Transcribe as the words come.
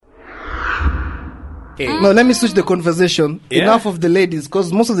No, let me switch the conversation. Enough of the ladies,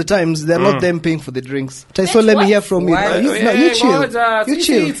 because most of the times they're not them paying for the drinks. So let me hear from you. You chill. You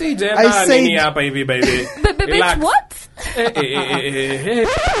chill. I said. Bitch, what?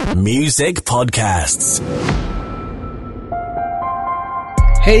 Music podcasts.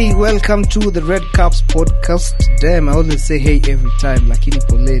 Hey, welcome to the Red Caps podcast. Damn, I always say hey every time, lakini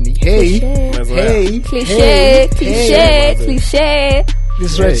poleni. Hey, Cliche.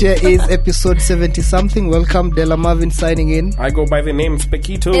 This right here is episode 70-something. Welcome, Della Marvin signing in. I go by the name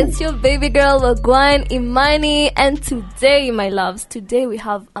Speckito. It's your baby girl, Wagwan Imani. And today, my loves, we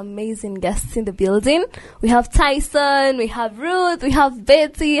have amazing guests in the building. We have Tyson, we have Ruth, we have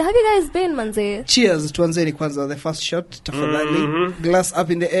Betty. How have you guys been, manze? Cheers, tuanzeni kwanza, the first shot, tafadhali. Glass up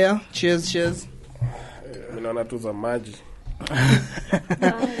in the air. Cheers. Minaona tu za maji.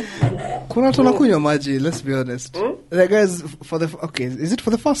 Kuna tunakunywa maji, let's be honest. The guys is it for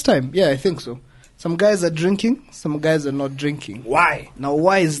the first time? Yeah, I think so. Some guys are drinking, some guys are not drinking. Why? Now,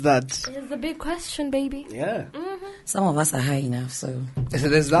 why is that? It's a big question, baby. Yeah. Some of us are high enough, so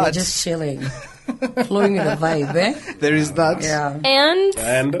there's that. we're just chilling, flowing with the vibe, eh? There is that. Yeah.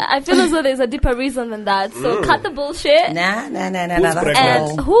 And I feel as though there's a deeper reason than that. So cut the bullshit. Nah. pregnant?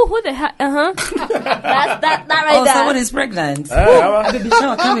 And who the heck? That's that right there. Someone is pregnant. Baby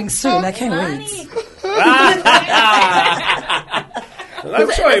shower coming soon. I can't wait.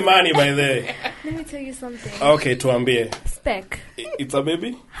 I'm sure Imani by there. Let me tell you something. Okay, tuambie. Spec. It's a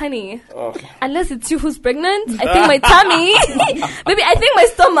baby? Honey. Okay. Unless it's you who's pregnant, I think my tummy, baby, I think my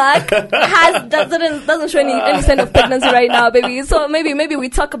stomach doesn't show any sign of pregnancy right now, baby. So maybe we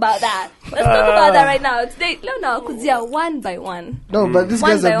talk about that. Let's talk about that right now. Today, no, kuzia one by one. No, but these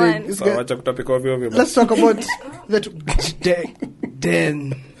One guys by are big. one. These So, guys, wacha kutapika ovyo. let's talk about that.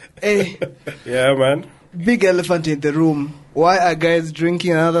 Den. Hey, Yeah, man. big elephant in the room. Why are guys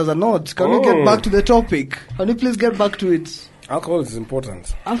drinking and others are not? Can we get back to the topic? Can we please get back to it? Alcohol is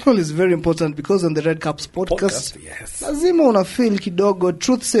important. Alcohol is very important because on the Red Caps podcast, Yes. lazima una feel kidogo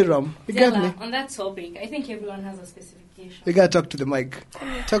truth serum. You get me? On that topic, I think everyone has a specification. You gotta talk to the mic.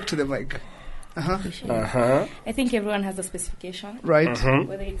 Talk to the mic. I think everyone has a specification. Right.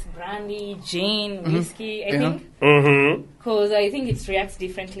 Whether it's brandy, gin, whiskey, I think. Mm-hmm. Because I think it reacts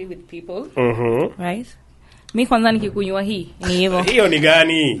differently with people. Mm-hmm. Right? Mi kwanza nikikunywa hii ni hivyo. Hiyo ni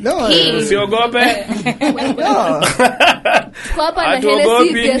gani? No, Usiogope. no. Kwa hapa na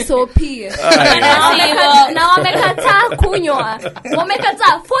Hatuogopi. Hennessy VSOP. Na wamekataa kunywa.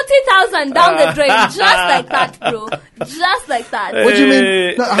 Wamekataa 40,000 down the drain. Just like that, bro. Just like that. What do you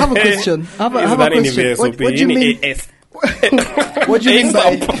mean? No, I have a question. I have a question. What do you mean? What do you mean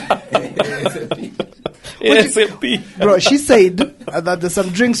by? Bro, she said that there's some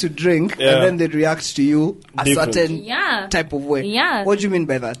drinks you drink and then they react to you a Different. certain Yeah. type of way. Yeah. What do you mean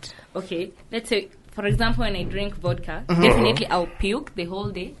by that? Okay, let's say, for example, when I drink vodka, definitely I'll puke the whole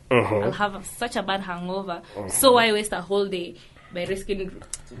day. I'll have such a bad hangover. So I waste a whole day by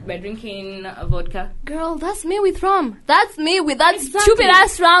drinking vodka. Girl, that's me with rum. That's me with that Exactly. stupid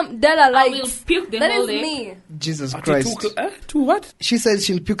ass rum that I like. I will puke the That whole is day. me. Jesus Christ. To what? She said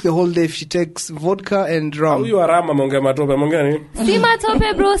she'll puke the whole day if she takes vodka and rum. Huyu arama monge matope monge nini? See my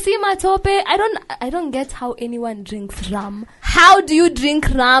tope, bro. See my tope. I don't get how anyone drinks rum. How do you drink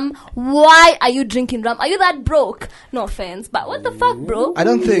rum? Why are you drinking rum? Are you that broke? No offense, but what the fuck, bro? I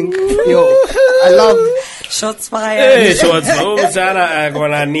don't think. I love. Shots fired. Hey, shorts. Mchana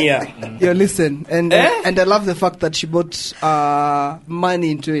kona nia. Listen, and I love the fact that she put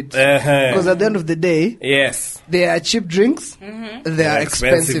money into it. Because at the end of the day, Yes. they are cheap drinks, they are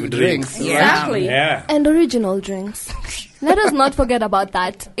expensive drinks. Right? Exactly. Yeah. And original drinks. Let us not forget about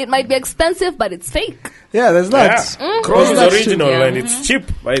that. It might be expensive, but it's fake. Yeah, there's that. Cross is That's original true. and it's cheap,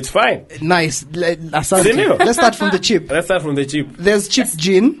 but it's fine. Nice. Asante. Sindio? Let's start from the cheap. Let's start from the cheap. There's cheap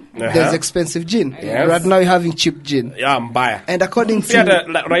gin, there's expensive gin. Yes. Right now you're having cheap gin. Yeah, mbaya. And according See,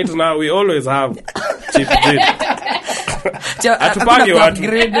 to... right now we always have cheap gin. Hatupagi watu.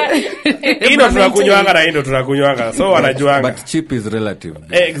 Hii ndo tunakunywanga na hii ndo tunakunywanga. So wanajuanga. But cheap is relative.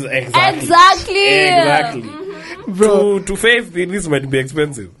 Exactly. Bro. To face this might be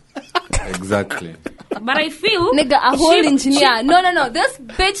expensive. Exactly. But I feel... Nigga, a whole engineer. No. This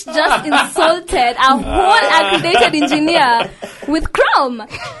bitch just insulted a whole accredited engineer with Chrome.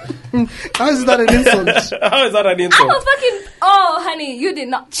 How is that an insult? How is that an insult? I'm a fucking... Oh, honey, you did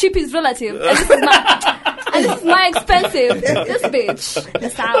not... Cheap is relative. And this is my expensive. This bitch.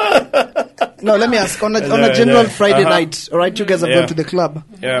 This hour. No, let me ask. On a general Friday night, all right, you guys have gone to the club.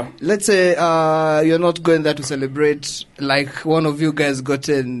 Yeah. Let's say you're not going there to celebrate, like one of you guys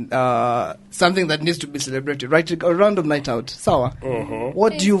gotten something that needs to be celebrated, right? A random night out. Sawa.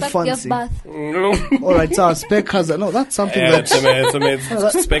 What do you Expect fancy? your bath. All right, so spec has that's something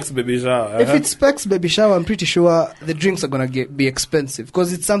it's Specs baby shower. If it's Specs baby shower, I'm pretty sure the drinks are gonna be expensive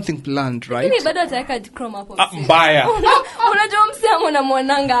because it's something planned, right? Mimi bado nataka chrome hapo. Mbaya. Unajua msiamo na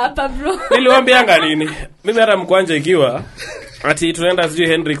mwananga hapa bro. Niliwaambianga nini? Mimi hata mkwanja ikiwa ati tunaenda sijui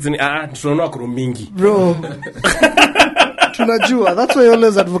Hendrix ni tunanunua chrome mingi. Bro. Tunajua. That's why I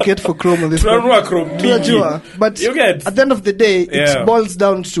always advocate for chrome on this. Tunanunua chrome mingi. Tunajua. But at the end of the day, it boils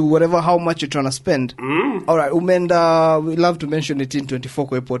down to whatever how much you're trying to spend. All right, Umenda, we love to mention it in 24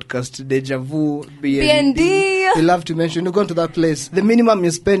 Kwe podcast. Deja Vu, BND. We love to mention. You go to that place. The minimum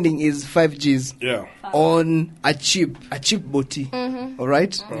you're spending is 5 Gs. Yeah. On a cheap booty. All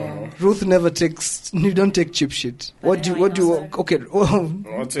right. Ruth never takes. You don't take cheap shit. What do you? Okay.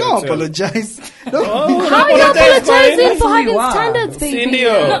 No, apologize. No. How are you apologizing for having standards, baby?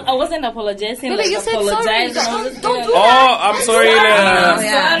 No, I wasn't apologizing. Like, you said apologize. Sorry. Don't do that. I'm sorry. I'm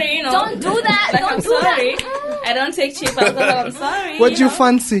sorry. Don't do that. Don't do that. I don't take cheap alcohol. I'm sorry. What do you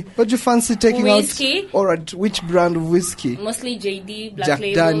fancy? What do you fancy taking whiskey. out? All right. Which brand of whiskey? Mostly JD, Black Jack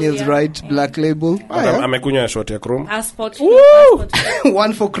Label. Daniels, right? Black Label. Amekunywa shot ya chrome. Passport.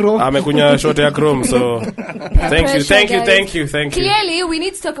 One for chrome. Amekunywa shot ya chrome. So thank you. Clearly, we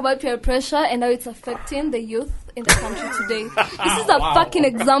need to talk about peer pressure and how it's affecting the youth in the country today. This is a fucking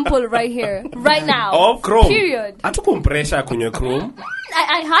example right here, right now. Of chrome. Period. Hatukumpressure kunywa chrome.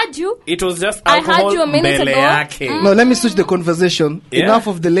 I heard you. It was just alcohol. I heard you a minute ago. No, let me switch the conversation. Yeah. Enough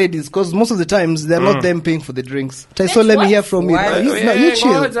of the ladies, because most of the times they're not them paying for the drinks. So let me hear from you. You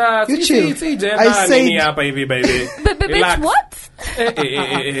chill. You chill. I say, baby, what?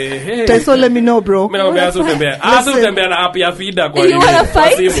 So let me know, bro. You wanna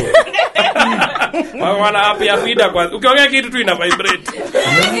fight? Ukiongea kitu tu ina vibrate.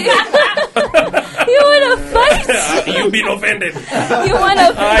 You wanna fight? You've been offended. You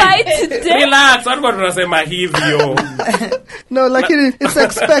wanna fight today? Relax, watu tunasema hivyo. No, like it's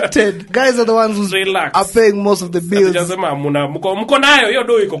expected. Guys are the ones who are paying most of the bills. Sijasema mko nayo hiyo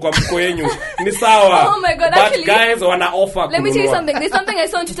do iko kwa mko yenu. Ni sawa. Oh my god, but actually, guys wana offer. Let me tell you something. There's something I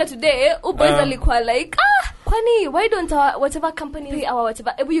saw on Twitter today. Boys alikuwa like, Kwani, why don't whatever company or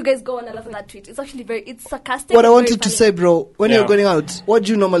whatever, you guys go on and laugh at that tweet. It's actually it's sarcastic. What I wanted to say, bro, when you're going out, what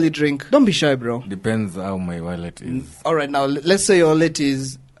do you normally drink? Don't be shy, bro. Depends how my wallet is. All right, now let's say your wallet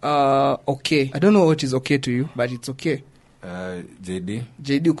is okay. I don't know what is okay to you, but it's okay.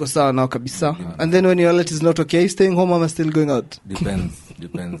 JD uko sawa nao kabisa. And then when your wallet is not okay, staying home or still going out?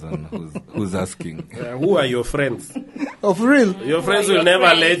 Depends on who's asking. Who are your friends? Oh, for real? Your friends will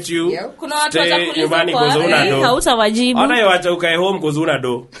never let you stay nyumbani kwa una do. Hautawajibu. Hata ukae home kwa una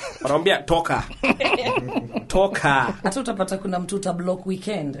do. Wanaambia toka. Hata utapata kuna mtu utablock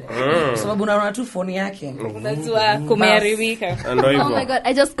weekend. Sababu unaona tu phone yake. Unajua kumeharibika. Oh my god,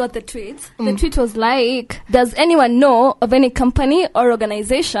 I just got the tweet. The tweet was like, does anyone know of any company or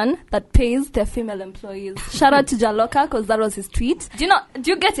organization that pays their female employees? Shout out to Jaloka because that was his tweet.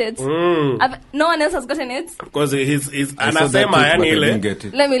 Do you get it? No one else has gotten it? Because he's anasema yani ile.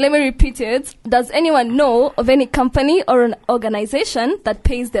 Let me repeat it. Does anyone know of any company or an organization that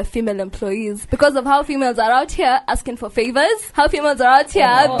pays their female employees? Because of how females are out here asking for favors, how females are out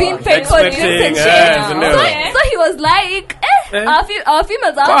here being paid for drinks and shit. So he was like, our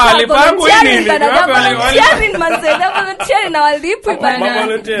females are out here volunteering,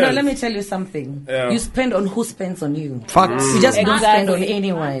 No, let me tell you something. You spend on who spends on you. Facts. You just don't spend on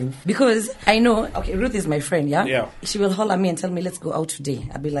anyone. Because I know, okay, Ruth is my friend, yeah? She will holler at me and tell me, let's go out today.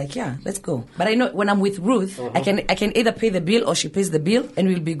 I'll be like, yeah, let's go. But I know when I'm with Ruth, I can either pay the bill or she pays the bill and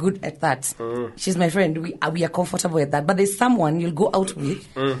we'll be good at that. She's my friend. We are comfortable at that. But there's someone you'll go out with,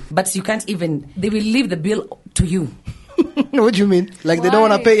 but you can't even, they will leave the bill to you. What do you mean? Like they don't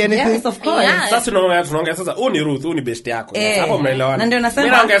want to pay anything? Yes, of course. Sasa tunaongea sasa ni Ruth, ni best yako. Hapo mnaelewana. Mimi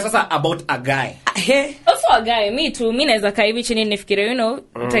naongea sasa about a guy. Also a guy, me too. Mimi naweza kaa hivi chini nifikirie,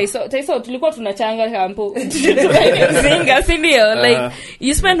 Taiso tulikuwa tunachanga hapo. Zinga, si ndio? Like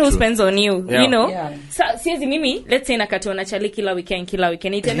you spend who spends on you, you know? Siezi mimi, let's say nakati wanachali kila weekend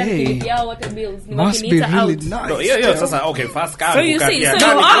itaenda kulipia water bills ni wakiniita out. No, hiyo sasa okay, fast car. So you see, so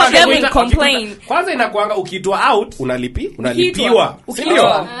all of them will complain. Kwanza inakuanga ukitoa out unalipiwa. Si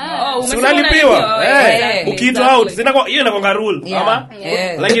ndio? Si unalipiwa. Ukitoa out, hiyo inakuanga rule, ama?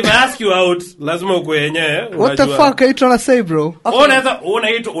 Like if I ask you out, lazima ukwe yenyewe. What the fuck are you trying to say, bro? Unaweza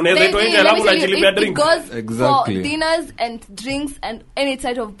ito nje alafu unajilipia drink. For dinners and drinks and any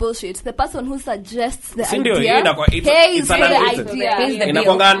type of bullshit, the person who suggests the idea pays for the idea.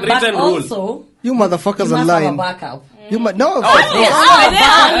 Inakuanga unwritten rule. Also, you motherfuckers are lying. You might no.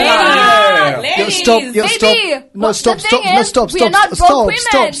 Stop. No, stop.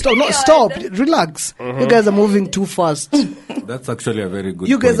 Relax. You guys are moving too fast. That's actually a very good.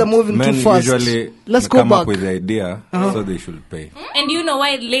 You guys point. are moving Men too fast. Usually let's go come back up with the idea, so they should pay. And you know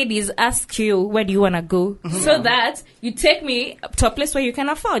why ladies ask you where do you wanna go, so that you take me to a place where you can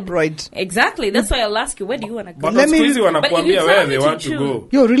afford. Right. Exactly. That's why I'll ask you where do you wanna go. But squeezy wanakuambia where they want to go.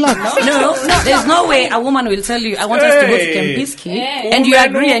 Yo, relax. No. There's no way a woman will tell you, I want us to go to Kempinski, and you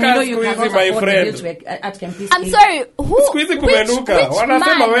agree, and you know you cannot afford the bill at Kempinski. I'm sorry. Squeezy kumenuka.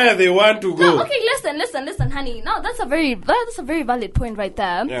 Wanasema where they want to go. No, okay, listen, honey. No, that's a very valid point right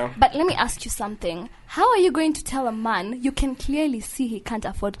there. Yeah. But let me ask you something. How are you going to tell a man you can clearly see he can't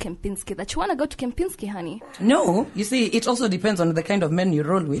afford Kempinski that you want to go to Kempinski, honey? No, you see, it also depends on the kind of men you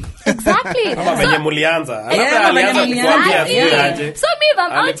roll with. Exactly. Kama venye mulianza. So me, if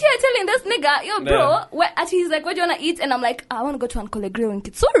I'm out here telling this nigga, yo, bro, he's like, what do you want to eat? And I'm like, I want to go to Ankole Grill in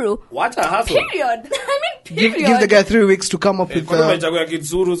Kitsuru. What a hustle. Period. I mean, period. Give the guy 3 weeks to come up with Kuna umechagua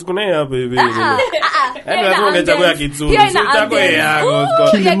Kitsuru sikuna ya baby.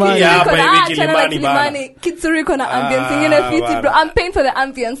 Kilimani. Kitsuru iko na ambience ingine fiti, bro. I'm paying for the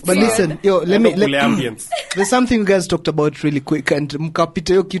ambience. But listen, there's something you guys talked about really quick and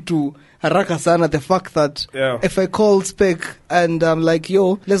mkapita yo kitu haraka sana, the fact that if I call Spec and I'm like,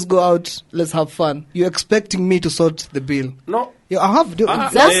 yo, let's go out, let's have fun, you're expecting me to sort the bill. No. I have to.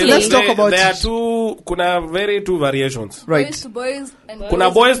 Exactly. Let's talk about there are two variations. Right. Boys to boys and Kuna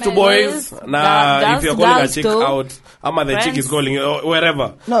boys to boys. Nah, if you're calling a chick too. out, ama the chick is calling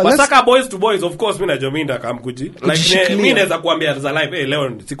wherever. No, but saka boys to boys, of course, mina jominda kamkuji. Like me neza kuambia za live, hey, leo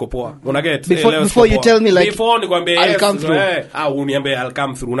siko poa. Una get? Before you tell me like before nikwambia I'll come through. Uniambia I'll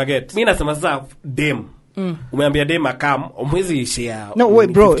come through. Una get? Mimi nasema sasa dem. Umeambia dem akam, umwezi share. No,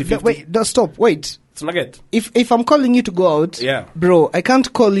 wait, bro. Wait, stop. Wait. If I'm calling you to go out, bro, I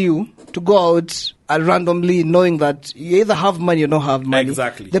can't call you to go out randomly knowing that you either have money or don't have money.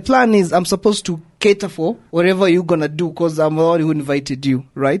 Exactly. The plan is I'm supposed to cater for whatever you're gonna do because I'm the one who invited you,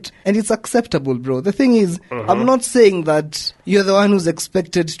 right? And it's acceptable, bro. The thing is, I'm not saying that you're the one who's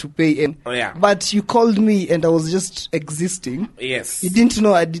expected to pay in. But you called me and I was just existing. Yes. You didn't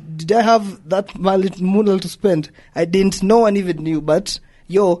know. Did I have that money to spend? I didn't. No one even knew, but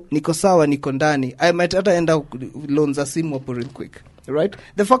yo, niko sawa, niko ndani. I might end up loans a simu hapo real quick, right?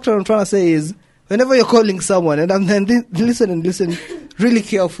 The factor I'm trying to say is, whenever you're calling someone, and I'm then listen really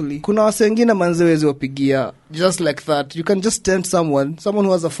carefully. Kuna wase wengine manze wezi wapigia just like that. You can just tempt someone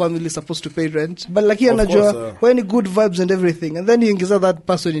who has a family supposed to pay rent, but like here anajua when good vibes and everything, and then you ingiza that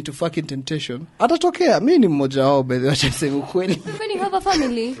person into fucking temptation. Atatokea. Mimi ni mmoja wao, by the way, niseme ukweli. When you have a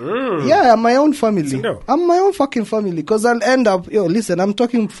family. Yeah, I'm my own family. I'm my own fucking family because I'll end up, yo, listen, I'm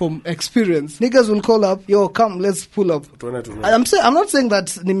talking from experience. Niggas will call up, yo, come, let's pull up. I'm not saying that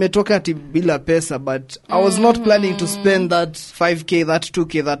nimetoka ati bila pesa, but I was not planning to spend that 5k, that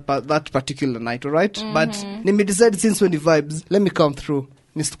 2k, that particular night, all right? But nime decide since when the vibes, let me come through.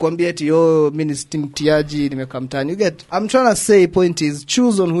 Nisikuambia ati yo mimi ni mtiaji nimekamtani. You get? I'm trying to say point is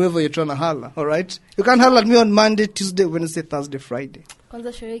choose on whoever you're trying to holler, all right? You can't holler at me on Monday, Tuesday, Wednesday, Thursday, Friday.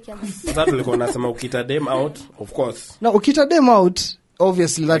 Kwanza sherehe kiasi. Sasa tulikuwa nasema ukita dem out, of course. No, ukita dem out,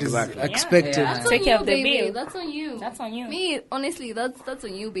 obviously that is expected. Yeah. That's take on care you, of the baby. bill. That's on you. That's on you. Me, honestly, that's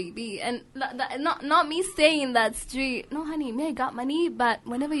on you, baby. And not me saying that straight. No, honey, me I got money, but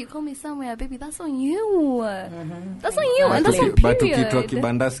whenever you call me somewhere, baby, that's on you. That's on you, and that's on period. But ukitoa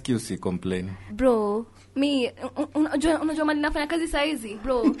kibandaski usicomplain. Bro, me, unajua mali nafanya kazi saizi,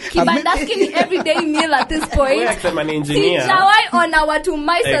 bro. Kibandaski ni everyday meal at this point. Wewe akisema ni engineer. Sijawai ona watu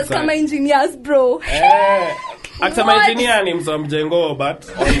maesters kama engineers, bro. Akisema engineer ni msa mjengo, but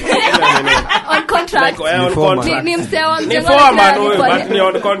on contract. On contract. Ni mse wa mjengo. Ni foreman, but ni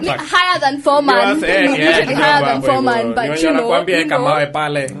on contract. Higher than foreman. Usually higher than foreman, but you know. Nakwambia kama wewe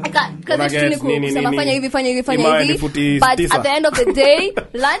pale. Kazi kusema fanya hivi. But at the end of the day,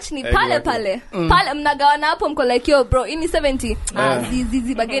 lunch ni pale. Pale mnagawana hapo mko like yo bro, ini 70.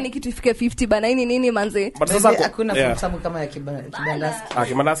 Zizi bageni kitu ifike 50 bana nini manze. But sasa hakuna sababu kama ya kibandaski.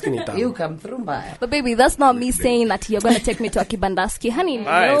 Kibandaski ni tamu. You come through by. But baby, that's not me saying that you're going to take me to a kibandaski. Honey,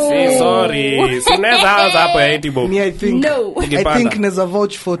 no. Sorry. Suneza house hapo ya Etibo. Me, I think no. There's a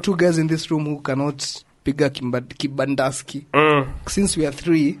vouch for 2 guys in this room who cannot piga kibandaski. Since we are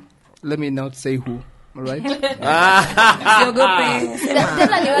 3, let me not say who. Right?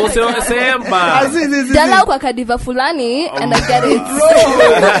 Dala kwa kadiva fulani and I get it.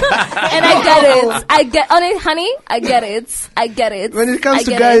 And I get on it, honey. I get it. When it comes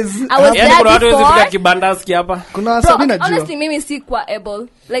to guys, I was there before. Honestly, mimi si kwa able.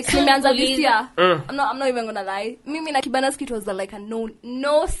 Like nimeanza this year. I'm not even gonna lie. Mimi na kibandaski it was like a no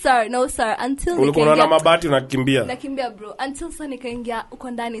sir until ulikuwa na mabati unakimbia. Nakimbia bro until sasa nikaingia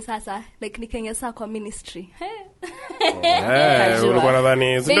uko ndani sasa like nikaingia sasa kwa ministry. Ulikuwa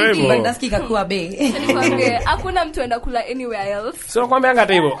nadhani sio hivyo. Kibandaski kakuwa bei. Hakuna mtu enda kula anywhere else. Sio kwambia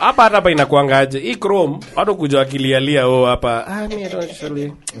hata hivyo. Hapa inakuangaje? Hii Chrome hata kuja akilialia hapa. Me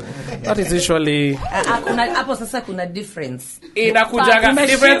actually. That is usually kuna hapo sasa kuna difference. Inakujaga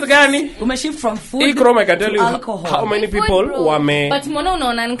difference gani? Umeshift from food. Hii Chrome I can tell you how many people wame. But mbona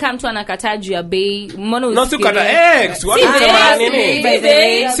unaona nika mtu anakataa juu ya bei? Mbona usikii? No sikata X. Wanasema nini?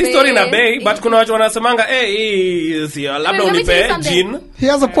 Si story na bei, but kuna watu wanasemanga si labda unipe gin. He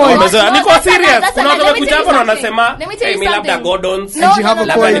has a point. Niko serious. Kuna watu wamekuja hapo na wanasema mi labda Gordons. And you have a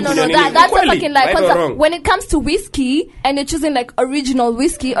point. No, that's a fucking lie. When it comes to whiskey and you're choosing like original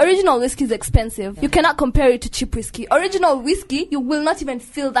whiskey is expensive. You cannot compare it to cheap whiskey. Original whiskey, you will not even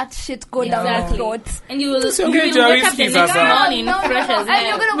feel that shit go down your throat. And you will wake up the next morning fresh as hell. And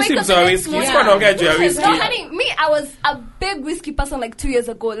you're gonna wake up the next morning. No, honey, me, I was a big whiskey person like 2 years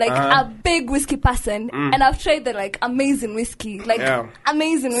ago. Like a big whiskey person. And I've tried the like amazing whiskey. Like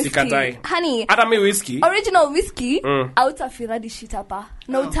amazing whiskey. Sikatai. Honey. Hata mi whiskey. Original whiskey, hautafeel hadi shit hapa.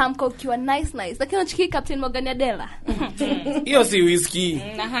 No tamko ukiwa nice. Lakini unachiki Captain Morgan Adela. Hiyo si whiskey.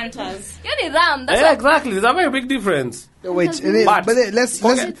 Na Hunters. Hiyo ni ram. Exactly. There's a very big difference. Wait, but let's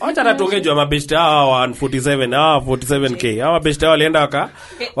acha natongejwa mabeshte hawa 47K. Hawa beshte walienda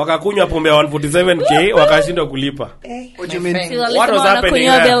wakakunywa pombe ya 147K wakashindwa kulipa. What do you mean? What was happening?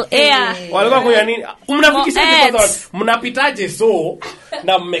 Walikuwa kunywa nini? Mnafikisha mnapitaje so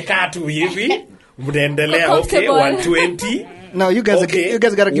na mmekaa tu hivi mnaendelea okay 120. Now you guys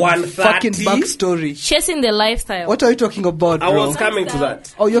gotta give a fucking backstory. Chasing the lifestyle. What are you talking about, bro? I was coming to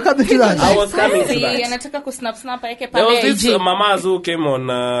that. Oh, you're coming to that. I was coming to that. Anataka kusnap yake pale. There was this mamas who came on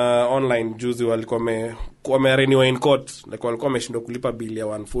online juzi walikuwa wameareniwa in court. Like walikuwa wameshindwa kulipa bill ya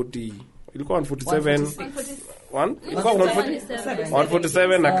 140. Ilikuwa 147.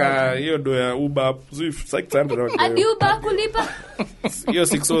 147 na hiyo do ya Uber Swift 600. Adi Uber kulipa. Hiyo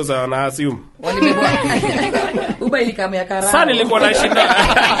 6 na assume. Uber ilikamia karama. Sasa nilikuwa na shida.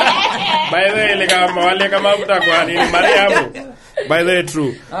 By the way kama wale kama mtakuwa ni Mariamu. By the way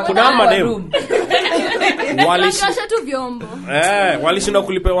true. Kuna madem. Walishinda tu vyombo. Walishinda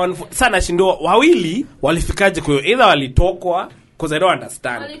kulipa 140. Sana shindo wawili walifikaje kwa either walitokwa because I don't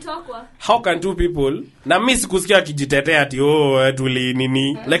understand. How can two people na mimi sikusikia kijitetea ati tuli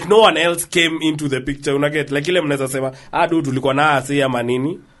nini like no one else came into the picture una get like ile mnaweza sema dude tulikuwa na asi ama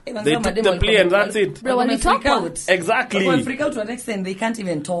nini. They took the play and that's it. Bro, when they talk out. Exactly. When freak out to an extent they can't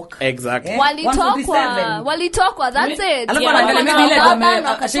even talk. Exactly. Walitalkwa, that's it. Alikuwa anaangalia mimi ile ndio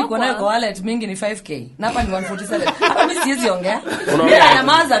ashikuwa nayo kwa wallet mingi ni 5k. Na hapa ni 147. Hapa mimi siwezi ongea. Mimi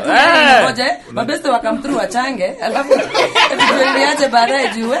anamaza tu ngoje. Mabeste wakam through wachange. Alafu tuliache baadaye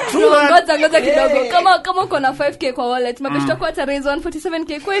juu. Ngoja kidogo. Kama uko na 5k kwa wallet, mabeste kwa hata raise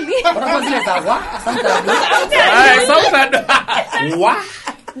 147k kweli. Unakuwa zile sawa. Sometimes.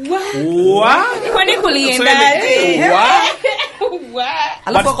 Kwani kulienda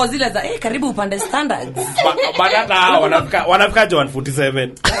alafu kwa zile za karibu upande standards badala wanafikaje 147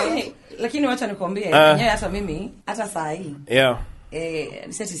 lakini wacha nikwambie yenyewe hata mimi hata saa hii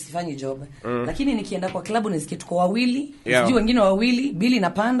niseti sifanyi job lakini nikienda kwa klabu nisikie tuko wawili sijui wengine wawili bili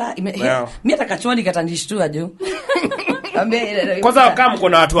inapanda mimi hata kachwani katandishtua juu kwanza kama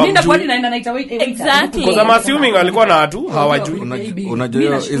kuna watu mimi ndapodi naenda naita wait exactly because I'm assuming walikuwa na watu hawajui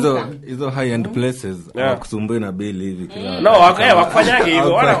unajua hizo high end places wakusumbua na bili hivi kila no wakufanyaje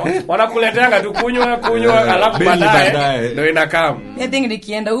hivyo wanakuleteanga tu kunywa alafu baadaye ndio inakaa I think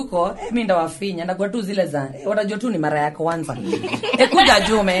nikienda huko mimi ndawafinya na kwa tu zile za unajua tu ni mara yako kwanza kuja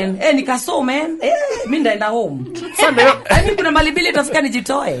juu man nikaso man mimi ndaenda home sasa mimi kuna malibili itafika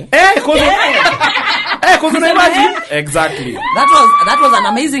nijitoe cause imagine exactly that was an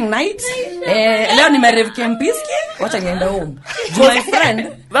amazing night leo nimerevke mpiski wacha nienda home my friend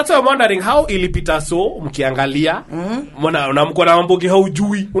that's why I'm wondering how ilipita so mkiangalia mbona mko na mambo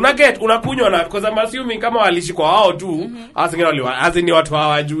haujui una get unakunywa na because I'm assuming kama walishikwa hao tu azini watu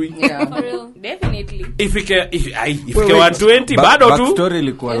hawajui for real definitely ifike 120 bado tu story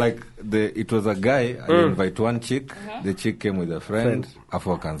ilikuwa like it was a guy I invite one chick the chick came with a friend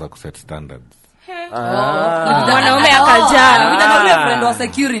afu akaanza kuset standards Mwanaume akajaa. Mimi na yule friend wa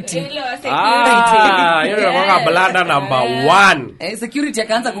security. Yule mwaka blanda number 1. Security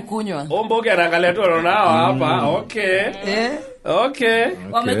akaanza kukunywa. Omboge anaangalia tu anaona hapa. Okay.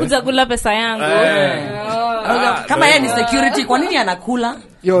 Wamekuja kula pesa yangu. Kama yeye ni security, kwa nini anakula?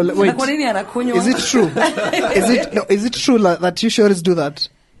 Yo, wait. Kwa nini anakunywa? Is it true? Is it true that you sure do that?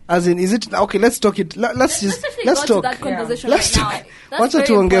 As in, is it okay? Let's talk it. Let's talk. Let's talk. What's to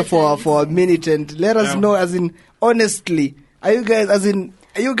tuongee for a minute and let us know, as in, honestly, are you guys as in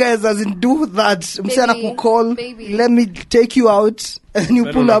do that? Msichana kucall, let me take you out, and you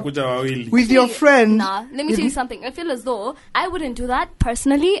pull up with your friend. Nah, let me tell you something. I feel as though I wouldn't do that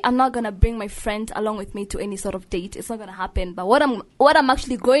personally. I'm not gonna bring my friend along with me to any sort of date. It's not gonna happen. But what I'm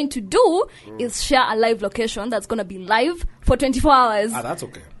actually going to do is share a live location that's gonna be live for 24 hours. That's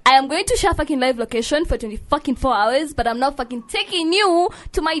okay. I am going to share fucking live location for 24 hours, but I'm not fucking taking you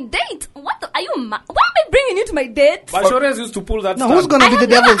to my date. Are you why am I bringing you to my date? But Shores used to pull that stunt. Who's gonna be the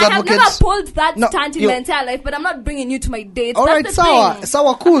devil's advocate? I have never pulled that stunt in my entire life, but I'm not bringing you to my date. Alright,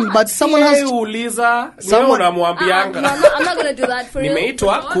 sawa, cool, but someone has to... I'm not gonna do that for you. I'm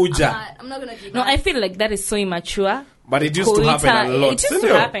not gonna do that. No, I feel like that is so immature. But it used to happen a lot. It used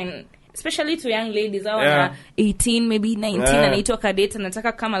to happen. Especially to young ladies who are 18, maybe 19, and they talk a date and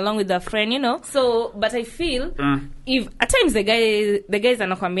ataka come along with their friend, you know. So, but I feel if at times the guys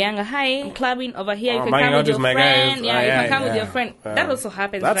anakwambianga, hi, I'm clubbing over here, you can come with your friend. You can come with your friend. That also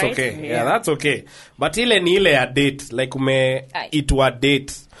happens, that's right? Okay. Yeah, that's okay. But ile ni ile ya date, like itwa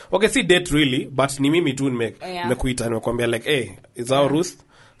date. Okay, see date really, but ni mimi tu nimekuita nimekwambia like, hey, it's our Ruth,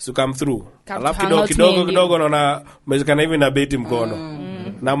 so come through. Alafu kidogo naona umeshikana hivi na beti mkono.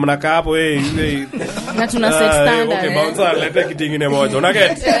 Na mnakaa hapo na tuna set standard. Okay, bouncer leta kitu kingine moja. Una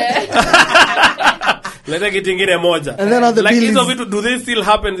get? Leta kitu kingine moja. And then the like bill is it, do they still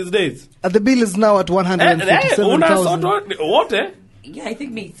happen these days? The bill is now at 157,000. What? Yeah, I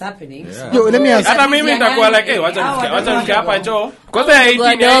think it's happening. Yeah. Yo, let me ask. Hata mimi nitakuwa like, wacha nifike hapa njoo. Kwanza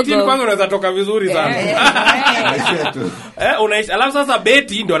 18 kwanza unaweza toka vizuri sana. Unaishi. Alafu sasa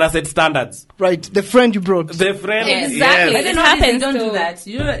beti ndio ana set standards. Right, the friend you brought. The friend. Exactly. Yes. But they don't do that.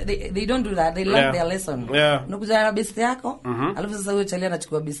 You know, they don't do that. They learn their lesson. Unakuja na besti yako, alafu sasa wewe chalia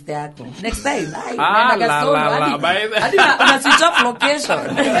anachukua besti yako. Next time, nenda gasolo. Hadi una switch off location.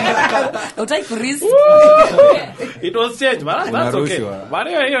 Utaki kurisk. It was changed, but that's okay. But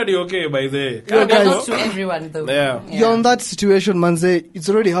hiyo ni okay by the way. Not to everyone though. Yeah. You're in that situation, manze. It's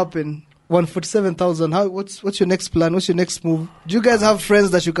already happened. 147,000. What's your next plan? What's your next move? Do you guys have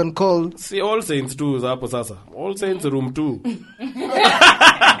friends that you can call? See, All Saints 2 is hapo sasa. All Saints room 2.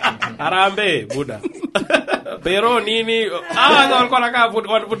 Arambe, Buddha. Pero nini? Walikuwa nakaa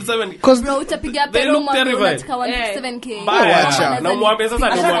 147. Cause bro utapiga pero unataka 147k. Bacha. Na muambie sasa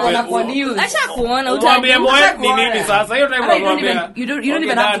ndio muambie. Acha kuona muambie ni nini sasa? Hiyo time muambie. You don't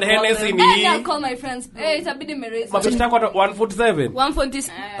even have to call them. I'll call my friends. Itabidi meraise. Mapesta kwa 147.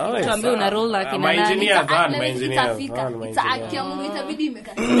 147. Tuambie una roll like my engineer itabidi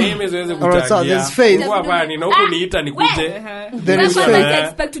imekata. Mimi siwezi kutangia. Alright, so there's faith. Kwa bani na huko niita nikuje. There is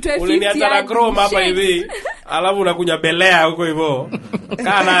faith. Uliniacha na Chrome hapa hivi. Alafu unakunya belea huko hivyo.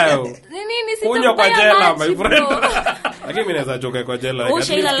 Kaa nayo. Nini kunywa kwa jela my friend. Lakini mimi naweza choka kwa jela.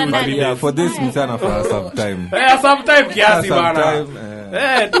 Yeah, for this msana for some time. Sometime kiasi bana.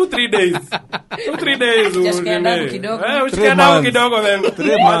 2-3 days. 2-3 days. Ushikana kidogo then.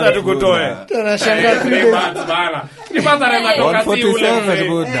 3 months tukutoe. Tunashangaa 3 months bana. 3 months anaweza toka si ule. 147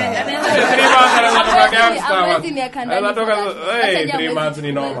 buda. 3 months anaweza toka gangster. Anaweza toka 3 months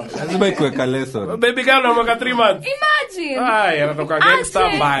ni noma. Lazima ikuweka lesson. Baby girl anatoka 3 months. Imagine. Anatoka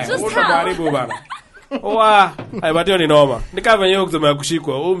gangster mbaya. Utaharibu bana. Batio ni noma. Ni kama yenyewe kusema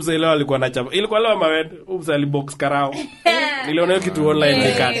kushikwa. Huyu mzee leo alikuwa na chapa. Ilikuwa leo mawed. Huyu mzee alibox karao. Niliona kitu online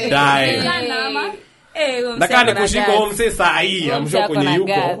nikadai. Nakani kushikwa huyu mzee saa hii amsho kwenye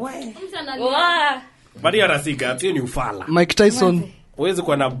yuko. Badia rasika, hiyo ni ufala. Mike Tyson. Uweze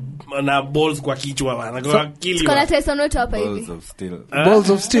kuwa na balls kwa kichwa bana. Kwa akili. Sikona Tyson wetu hapa hivi. Balls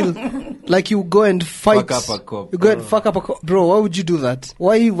of steel. Like you go and fight. Fuck up a cop. You go and fuck up a cop. Bro, why would you do that?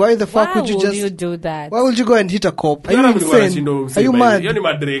 Why the fuck would you just... Why would you do that? Why would you go and hit a cop? Are you insane? Are you mad? Hiyo ni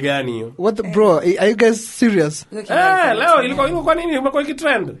madre gani hiyo? What the, bro, are you guys serious? Leo ilikuwa kwa nini umekuwa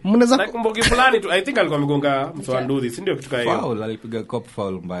ikitrend? Mnaweza nakumbuki fulani tu. I think alikuwa amegonga mswanduzi, si ndio kitu kama hiyo? Foul, alipiga cop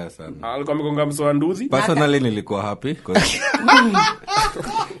foul mbaya sana. Alikuwa amegonga mswanduzi. Personally nilikuwa happy because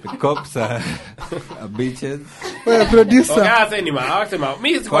the cops are bitches. Well, producer. Okay,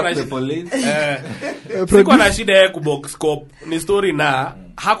 mimi sikuwa na police. sikuwa na shida ya kubox cop. Ni story na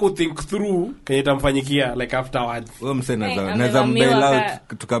haku think through kenye tamfanyikia like afterwards. Wewe naweza mbail out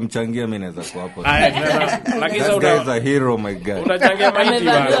tukamchangia mimi naweza kwa hapo. Lakini guys a hero my god. Unachangia maiti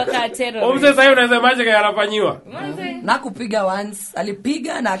bana. Mse sasa hivi unaweza maji kaya anafanyiwa. Na kupiga once,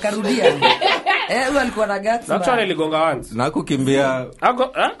 alipiga na akarudia. Huyo alikuwa na guts. Actually aligonga once. Na kukimbia.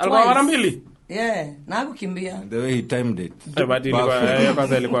 Alikuwa mara mbili. Yeah, na kukimbia. The way he timed it. But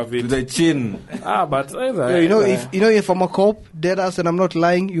ilikuwa fit. The chin. But if I'm a cop, dead ass and I'm not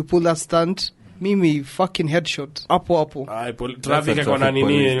lying, you pull that stunt. Mimi fucking headshot. Hapo. Traffic kona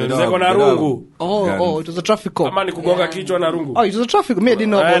nini? Ndio na rungu. Oh, it was a traffic cop. Kama ni kugonga kichwa na rungu. Oh, it was a traffic. Me I didn't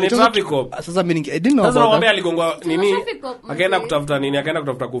know about it. Traffic cop. Sasa mimi I didn't know about. Sasa wao aligonga nini? Akaenda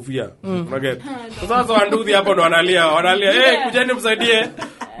kutafuta kofia. Unaget. Sasa wanduthi hapo ndo wanalia. Kujeni msaidie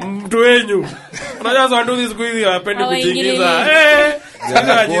mtu wenyu. Unajua wanduthi siku hizi hawapendi kujiingiza.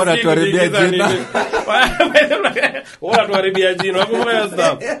 Sasa bora tuharibia jina. Bora tuharibia jina. Wakumbuka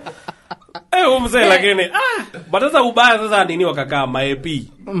stuff. Umse lakini but sasa ubaya sasa nini wakakaa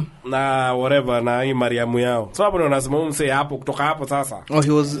maepi na whatever na hii Mariamu yao. So hapo ndo nasema umse hapo kutoka hapo sasa. Oh,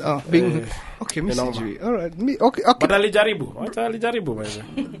 he was being okay, message. All right. Okay. But alijaribu basi.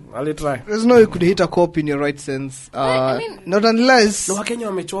 Ali try. There's no you could hit a cop in your right sense. Not unless Wakenya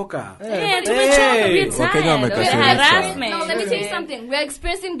wamechoka. Wakenya harassment. No, let me tell you something. We're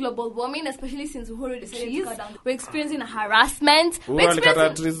experiencing global warming, especially since Uhuru decided to go down. We're experiencing harassment. Let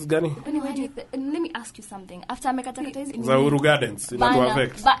me ask you something. After Amekatakata is in Uhuru Gardens, inatu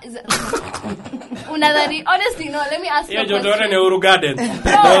affect. Unadhani honestly no, let me ask you. Yeah, Jordan ni Uhuru Gardens.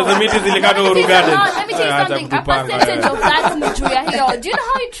 The meeting zilikata Uhuru Gardens. Let me tell you something. A percentage of that ni juu ya hiyo. Do you know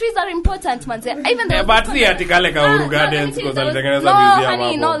how trees are important, man? Even though but the article ka Uhuru Gardens because alitengeneza museum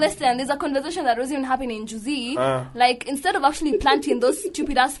hapo. No, listen. There's a conversation that was even happening in Juzi. Like instead of actually planting those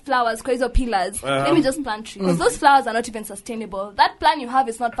stupid ass flowers, crazy pillars, let me just plant trees. Because those flowers are not even sustainable. That plan you have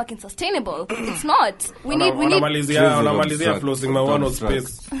is not fucking sustainable. It's not. We need unamalizia flossing mawano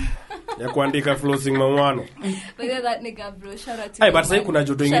space. Ya kuandika flossing mawano. But that nigga bro, shout out to. But sasa kuna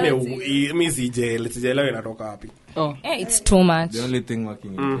joto ingine mimi sijaelewa inatoka wapi. It's too much. The only thing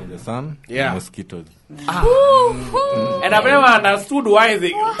working in the sun, mosquitoes. And I've never understood why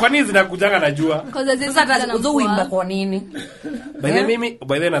kwa nini zinakujanga na jua. Sasa uzoimba kwa nini?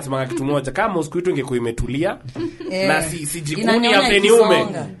 By the nasema kitu moja kama mosquito ingekuwa imetulia na sijikuni ya peniume.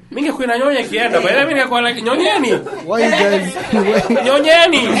 Mimi ingekuwa inanyonya kienda. By the mimi ningekuwa like nyonyeni. Why you guys?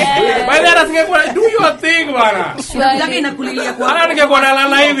 Nyonyeni. By the ningekuwa do your thing bana. Lakini inakulilia kwa. Ana ningekuwa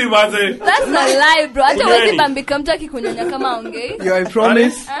nalala hivi basi. That's not lie bro. Hata wewe bambika mtu akikunyonya kama ongei. Yeah,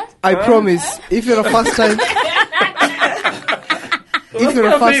 I promise. If you're a first time if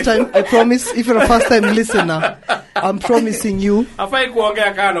you're a first time listener, I'm promising you. Afai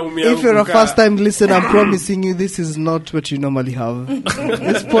kuongea kana umia. If you're a first time listener, I'm promising you this is not what you normally have.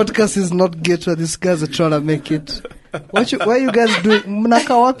 This podcast is not ghetto. These guys are trying to make it. Why you guys doing?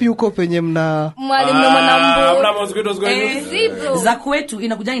 Mnaka wapi huko penye mna? Mwalimu mwanambo. Mna mosquitoes going. Za kwetu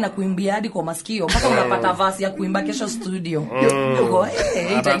inakuja inakuimbia hadi kwa masikio mpaka unapata verse ya kuimba kesho studio. Uko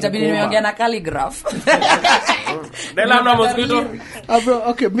itabidi nimeongea na calligraph. Dela mna mosquito. Bro,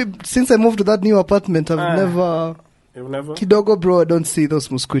 okay, since I moved to that new apartment I've never kidogo bro, I don't see those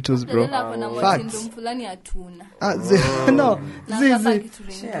mosquitoes bro. Facts. Fulani hatuna. No.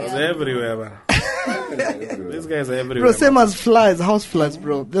 It's everywhere man. These guys are everywhere. Bro, same as flies, house flies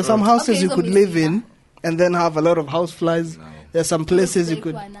bro. There's some houses you could live in and then have a lot of house flies. There's some places you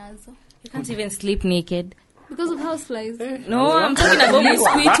could. You can't even sleep naked. Because of houseflies. No, I'm talking about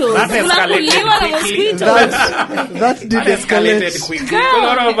mosquitoes. That escalated That did escalate quickly.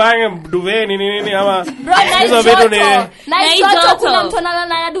 Kuna bang duvet nini ama. Hizo vitu ni. Nice joto kuna mtu analala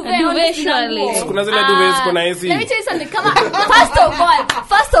na duvet surely. Kuna zile duvet ziko na AC. Let me tell you something. Come on.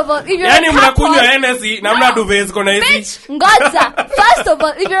 First of all, if you're yani mnakunywa Hennessy na mna duvet ziko na AC. Ngoja. First of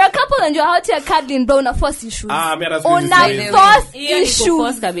all, if you're a couple and you're out here cuddling bro, una force issues. Una force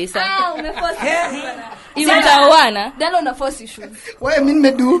issues kabisa. Umeforce. Utaona then una force issues. Wewe mimi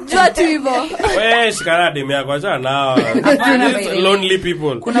nimedu jua tu hivyo. Wewe shikana demu yako acha nao. Lonely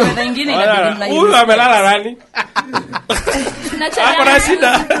people. Kuna wewe nyingine inabidi mna huyu amelala nani? Ako na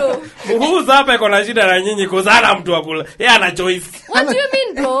shida. Muhuza hapa iko na shida na nyinyi kuzana mtu akula. Yeye ana choice. What do you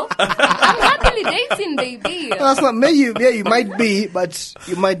mean bro? I'm happily dating baby. That's not maybe you might be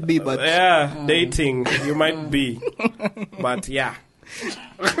but yeah, dating you might be. But yeah.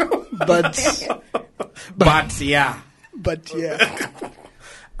 But yeah.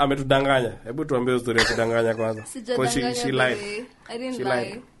 Ametudanganya. Hebu tuambie story ya kudanganya kwanza. She lied. I didn't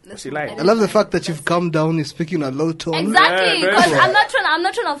lie. She lied. I love the fact that you've calmed down, you're speaking a low tone. Exactly, because I'm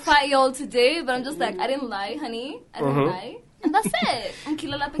not trying to fight y'all today, but I'm just like, I didn't lie, honey. I didn't lie. And that's it.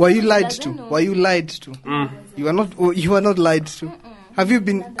 Were you lied to? You are not lied to. Have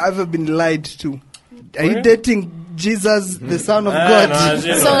you ever been lied to? Are you dating Jesus, the Son of God?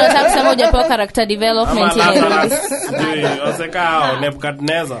 So unataka kusema hujapewa character development yet.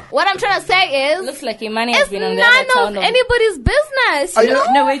 What I'm trying to say is, looks like Imani has been on the none of anybody's business. You know?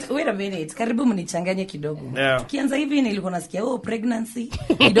 No, wait a minute. Karibu mnichanganye kidogo. Kianza hivi nilikuwa nasikia pregnancy.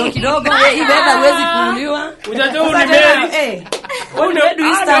 Kidogo ibeba huwezi kuuliwa. Unajua unimeri. Where do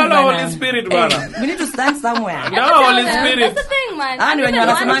we stand? Holy Spirit bana. We need to stand somewhere. No, Holy Spirit. That's the thing, man. Ani wenye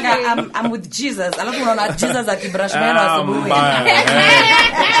wanasemanga I'm with Jesus. Alafu unaona Jesus akibrush meno asubuhi.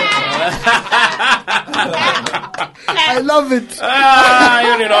 I love it.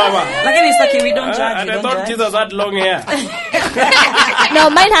 You need over. Lakini it's okay, we don't judge. I thought Jesus had long hair. No,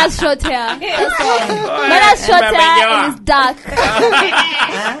 mine has short hair. That's all. Mine has short hair and it's dark.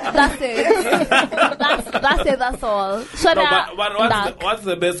 That's it. That's all. Short hair. But what's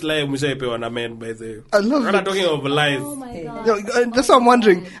the best lie mshaipewa na men, by the way? I love it. We're talking of lies. Oh my God. That's what I'm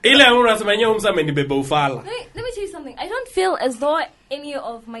wondering. Ile unasema nyewe amenibeba ufala. Let me tell you something. I don't feel as though any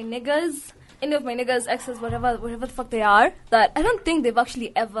of my niggas, exes, whatever the fuck they are, that I don't think they've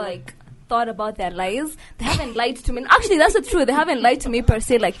actually ever thought about their lies. They haven't lied to me. Actually, that's the truth. They haven't lied to me per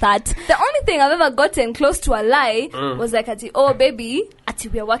se like that. The only thing I've ever gotten close to a lie was oh baby,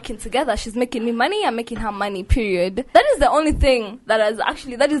 we are working together. She's making me money. I'm making her money. Period. That is the only thing that is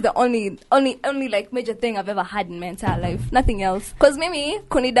the only major thing I've ever had in my entire life. Nothing else. Because mimi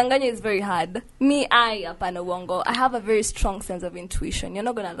kunidanganya is very hard. Apana wongo. I have a very strong sense of intuition. You're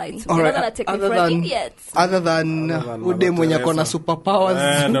not gonna lie to me. You're not gonna take me for an idiot. Other than ude mwenye kona superpowers.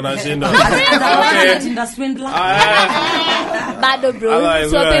 Bado bro.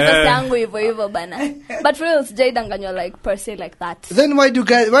 So pesa yangu hivyo bana. But for real, sijaidanganywa per se like that. Then why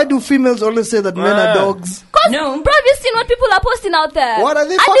do females always say that men are dogs? No, bro, have you seen what people are posting out there? What are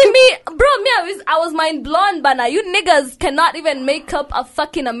they fucking... I was mind blown, bana. You niggas cannot even make up a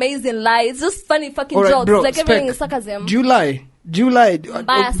fucking amazing lie. It's just funny fucking jokes. Bro, everything is sarcasm. Do you lie?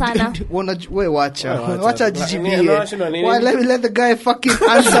 Baya sana. Wacha jijibie. Why let the guy fucking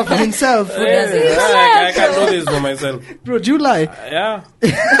answer for himself? I can't do this for myself. Bro, do you lie? Yeah.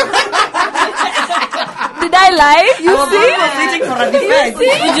 Did I lie? You see? Waiting for a defense.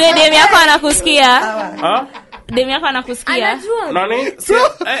 Ujue demu yako anakusikia. Demu yako anakusikia. Nani? What's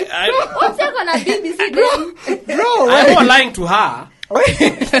yako na BBC demu? Bro, I'm not lying to her.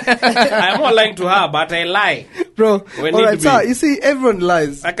 I'm not lying to her, but I lie. Bro, alright, so you see, everyone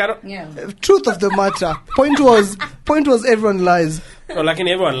lies. I cannot. Yeah. Truth of the matter. Point was everyone lies. No, like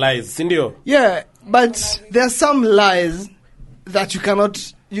everyone lies, Sindio. Yeah, but there are some lies that you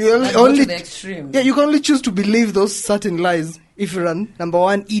cannot. You only to the extreme. Yeah, you can only choose to believe those certain lies if you're number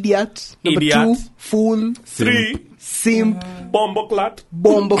 1, idiot. Number 2, fool. 3, simp. Bomboclat.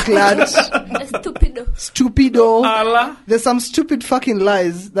 Stupido. Allah. There's some stupid fucking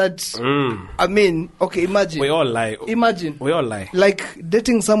lies that I mean, okay, imagine. We all lie. We all lie. Like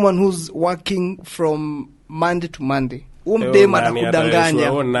dating someone who's working from Monday to Monday. Umdem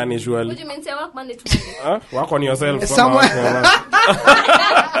anakudanganya. What do you mean say work Monday to Monday? Work on yourself. Someone work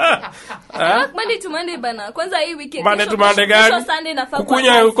Monday to Monday bana. Kwanza hii weekend. Monday to Monday gani? Sunday na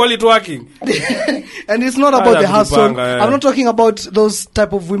Kukunya you call it working. And it's not about the hustle. I'm not talking about those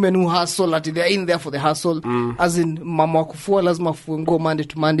type of women who hustle that they're in there for the hustle. As in mama kufua lazima go Monday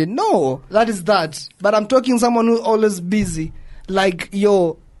to Monday. No, that is that. But I'm talking someone who's always busy. Like,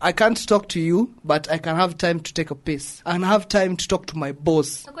 yo, I can't talk to you, but I can have time to take a piss. I can have time to talk to my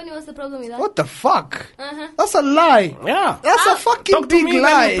boss. What's the problem with that? What the fuck? That's a lie. Yeah. That's a fucking big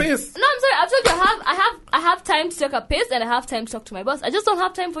lie. No, I'm sorry. I've told you I have time to take a piss and I have time to talk to my boss. I just don't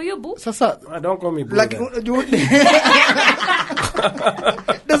have time for you, boo. Sasa, don't call me boo. Like,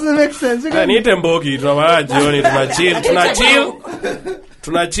 doesn't make sense. Niite mbogi, tunavaa jioni,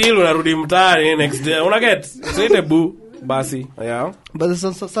 tunachill, unarudi mtaani next day. Unaget? Niite boo. Basi, yeah. But there's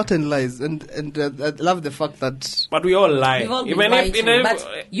some certain lies, and I love the fact that. But we all lie. We've all been lied to,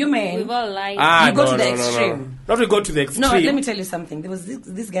 but you may. We've all lied. You go to the extreme. No. Not we go to the extreme. No, let me tell you something. There was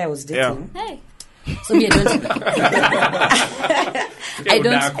this guy I was dating. Yeah. Hey. So me,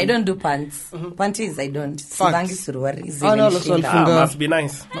 I don't do pants. Panties, I don't. Sivangi suruari. Must be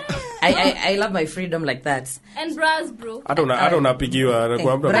nice. I love my freedom like that. And bras, bro. I don't napigiwa.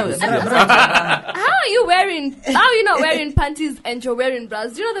 How are you not wearing panties and you're wearing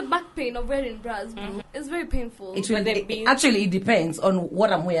bras? Do you know the back pain of wearing bras, bro? It's very painful. Actually, it depends on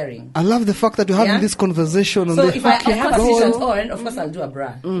what I'm wearing. I love the fact that you're having this conversation. So if I have a t-shirt on, of course I'll do a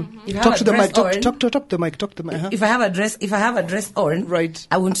bra. Talk to the mic. Talk to the mic. If I have a dress on, right,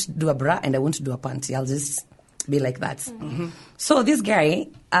 I won't do a bra and I won't do a panty. I'll just be like that. So this guy,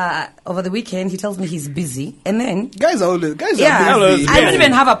 over the weekend, he tells me he's busy, and then guys are busy. I don't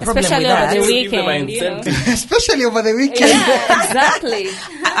even have a problem especially with that. over the weekend, especially over the weekend. Yeah, exactly.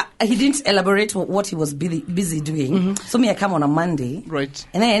 He didn't elaborate what he was busy doing. So me, I come on a Monday, right?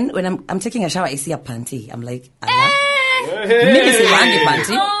 And then when I'm taking a shower, I see a panty. I'm like, mimi siwangi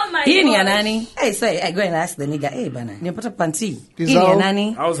panty. Hii ni ya nani? So I go and ask the nigga, hey bana, nimepata panty. Hii ni ya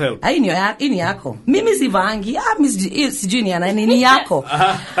nani? How's help? Hii ni yako. Mimi sivangi. Sijui ni ya nani, ni yako.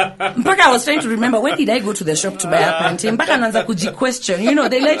 Mpaka I was trying to remember, when did I go to the shop to buy a panty? Mpaka naanza kuji-question. You know,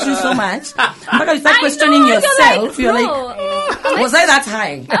 they let you so much. Mpaka you start questioning yourself. You're like, was I that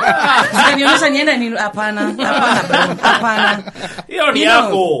high? Zikanionyesha nienda ni hapana bro. Hapana. Hiyo ni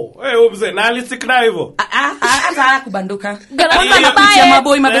yako. Wewe ubze na alisikna hivyo. Hata kubanduka. Kwanza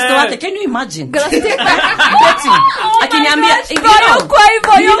maboy mabesto wake. Can you imagine? Akiniambia, you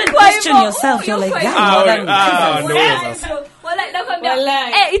question yourself. You're like,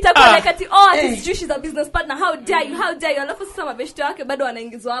 itakuwa like ati she's a business partner, how dare you, alafu sasa mabeshto yake bado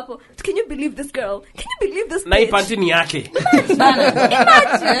wanaingizwa hapo. Can you believe this girl? Can you believe this bitch? Na ipanti ni yake.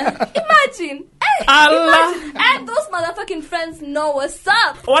 Imagine. Allah. And those motherfucking friends know what's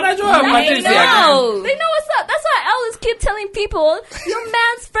up. Wanajua panti they know what's up. That's why I always keep telling people, your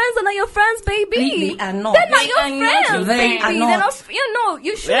man's friends are not your friends, baby. They are not. They're not your friends, They are not.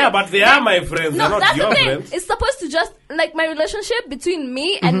 You should. Yeah, but they are my friends. No, they're not that's your the thing. friends. It's supposed to just, like, my relationship between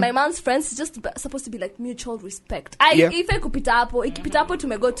me and my man's friends is just supposed to be like mutual respect. If I kupita hapo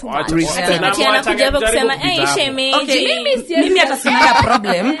tumego too much. Mimi atasimama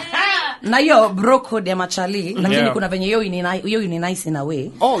problem na hiyo bro code ya machali, lakini kuna venye hiyo ni nice in a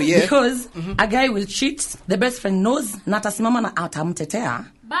way. Oh yeah. Because a guy will cheat, the best friend knows, na atasimama na atamtetea.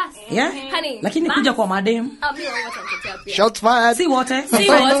 Bas. Yeah. Honey. Lakini kuja kwa madem. Shots fired. Si wote. Let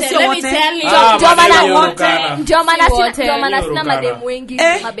me tell you. Ndio maana sina madem wengi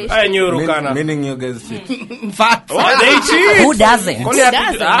mabeshi. Meaning you guys cheat. In fact, they cheat. Who doesn't?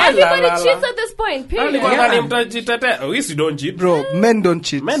 Everybody cheats at this point. Period. We don't cheat, bro. Men don't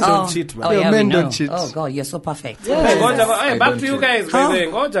cheat. Men don't cheat, man. Men don't cheat. Oh God, you're so perfect. Back to you guys.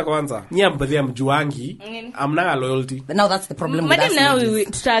 Ngoja kwanza. Nyia mjuangi. Amna loyalty. Now that's the problem with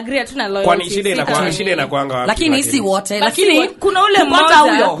us. Tutagree hatuna loyalty. Kwani shida inakuanga wapi? Lakini si wote. Lakini kuna ule mmoja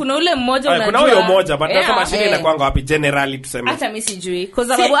unajua. Kuna huyo mmoja, but nasema shida inakuanga wapi generally tuseme. Hata mimi sijui. Kwa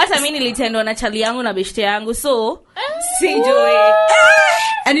sababu hata mimi nilitendwa na chali yangu na beshte yangu. So sijui.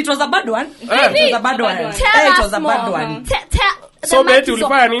 And it was a bad one. It was a bad one. So Betty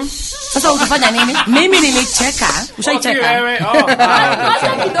ulifanya nini? Sasa utafanya nini? Mimi nilicheka. Ushaicheka?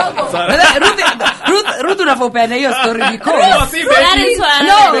 Ruth unafopenda hiyo story because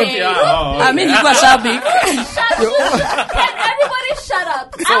mimi nilikuwa shabiki. Everybody shut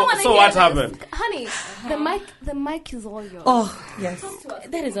up. So what happened? Honey, the mic is all yours. Oh, yes.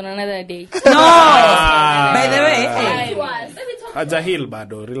 That is on another day. No. By the way, Jahil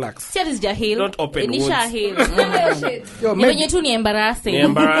bado, relax. That is Jahil. Don't open wounds. Jahil. Yenye tu ni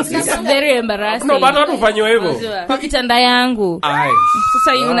embarrassing. That's very embarrassing. No, bado tufanywe hivyo. Kwa kitanda yangu.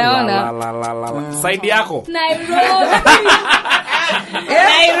 Sasa hivi unaona. Side yako. Nairobi.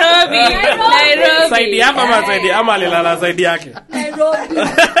 Side yako ama alilala side yake.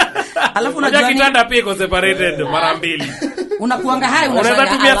 Alafu unajua kitanda pia iko separated mara mbili. Unakuanga hai unaweza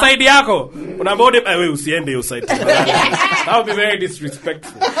tumia side yako. Unabodi wewe usiende hiyo side. That would be very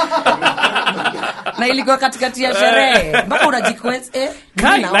disrespectful. Na ilikuwa katikati ya sherehe. Mpaka unajikwet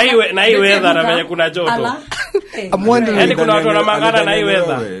na hii weather na venye kuna joto. I'm wondering. Yaani kuna watu wanamangana na hii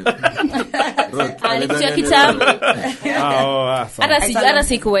weather. Alikuwa kitambo. Hata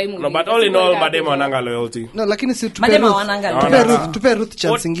sikuwahi no, but all in all mademo wananga loyalty. No, lakini si tupe Ruth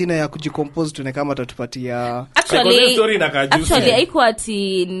chance nyingine ya kujicompose tuone kama atatupatia. Actually haikuwa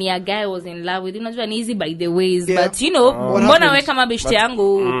ati ni a guy was in love with. Unajua ni easy by the ways, but you know mbona wewe kama beshte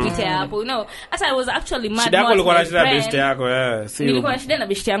yangu upite hapo, you know. As I was actually mad. Shida yako ilikuwa na shida beshte yako, nilikuwa na shida na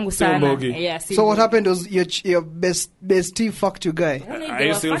beshte yangu sana. So what happened was your bestie fucked you guy. Are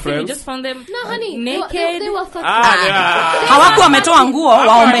you still friends? Just found them honey, naked. They were fucking hawako wametoa nguo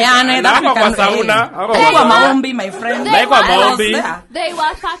waombeane. Kwa sauna kwa maombi, my friend. Kwa maombi they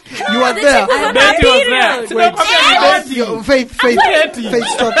were fucking. You were there. Betty was there. Faith,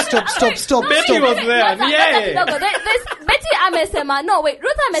 stop. Betty was there. Yeah. Betty amesema, no wait,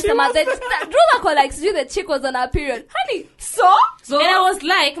 Ruth amesema that Ruth was like, the chick was on her period. Honey, so and I was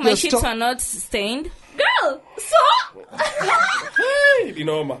like, my sheets are not stained. Girl, so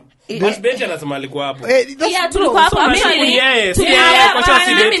Dinoma. Betty anasema alikuwa hapo. Yeah, tulikuwa hapo.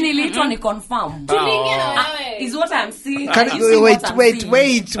 Mimi niliitwa ni confirm. Is what I'm seeing. Wait.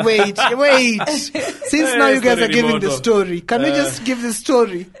 Since now you guys are giving the story, can we just give the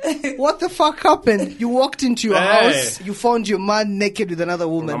story? What the fuck happened? You walked into your house, you found your man naked with another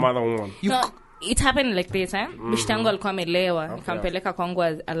woman. It happened like this, Bishtango alikuwa amelewa, nikampeleka kwangu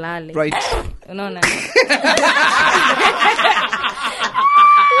alale. Right. Unaona?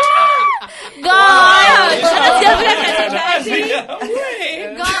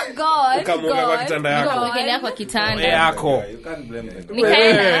 God. Ukamuka kwa kitanda yako. Ukamukelea kwa kitanda yako. You can't blame them.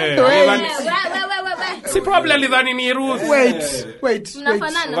 Nikaenda. Si probably alidhani ni Ruth. Wait.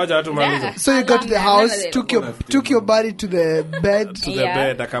 Ngoja watu maliza. So you got to the house, took your body to the bed. To the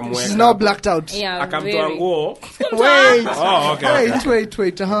bed akamweka. She's now blacked out. Akamtoa nguo. Wait. Wait.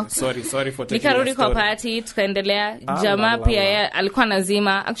 Sorry for taking. Nikarudi kwa party, tukaendelea. Jamaa pia yeye alikuwa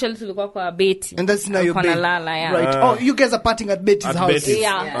nazima. Actually tulikuwa kwa Betty. And that's now your bed. Right. Oh, you guys are partying at Betty's house. Betty's.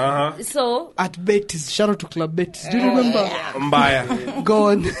 Yeah. So at Betty's, shout out to Club Betty's. Do you remember? Mbaya. Go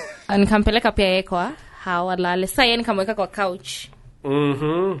on. Nikampeleka pia yeye kwa hawalale. Sasa yeye nikamweka kwa couch.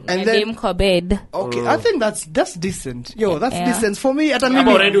 And then kwa bed. Okay, I think that's decent. That's decent for me. At a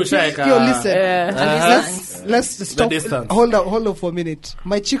minute. Listen. Let's stop. Hold up for a minute.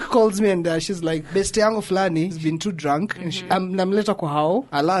 My chick calls me and she's like, "Best yangu fulani has been too drunk." And I'm later kwa how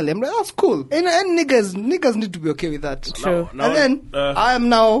alale. I'm like, "That's cool." And niggas need to be okay with that. True. And then I am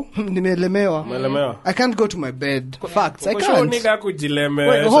now nimelemewa. I can't go to my bed. Facts. I can't. Wait,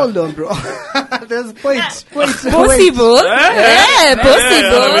 hold on, bro. Wait. Possible. Possible.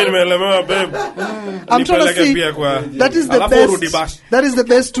 I'm trying to see. That is the best. That is the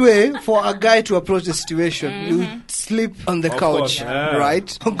best way for a guy to approach the situation. You sleep on the couch,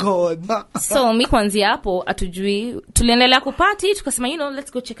 right? Oh God. So mi kwanzia hapo atujui tuliendelea kupati tukasema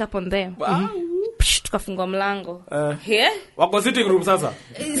let's go check up on them. Tukafungua mlango. Wako sitting room sasa.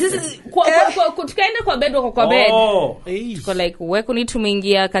 Tukaenda kwa bed kwa bed. Tuko like wewe ni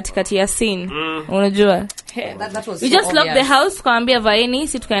tumeingia katikati ya scene. Unajua? We just locked the house kaambia vaeni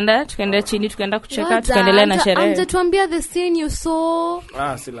si tukaenda chini tukaenda kucheka tukaendelea na sherehe. Amjatuambia the scene you saw.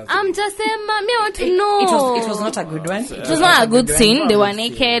 Si lazima. Amjasema me want to know. It was not a good one. It was not a good scene. They were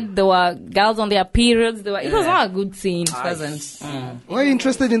naked. There were girls on their periods. It was not a good scene. It wasn't. Why are you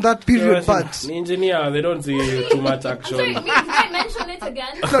interested in that period part? Engineer, they don't see too much action. Sorry, I mention it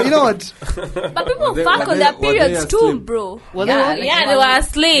again. No, you know what? But people fuck on their periods too, bro. They were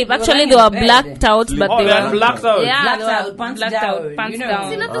asleep. Actually, they were blacked out, but they were blacked out. Yeah, blacked out, pants down. Pants See,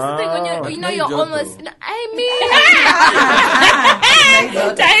 down. that's the thing when you're almost.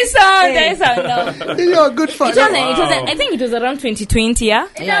 Tyson, no. You're good fun. It was. I think it was around 2020. Yeah.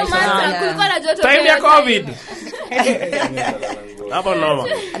 Time ya COVID. Hapo noma.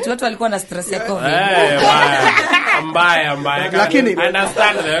 Watu walikuwa na stress ya COVID. Mbaya. Lakini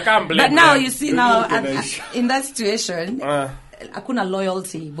understand they can't blame. But now you see in that situation hakuna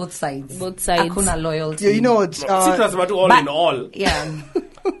loyalty both sides. Hakuna loyalty. Yeah, you know what? All in all. Yeah.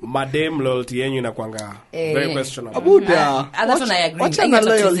 Madam loyalty yenyu inakuanga very questionable. Abuda. That's when I agree. Wachana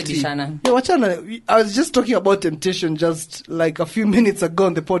loyalty. Yeah, wachana. I was just talking about temptation just like a few minutes ago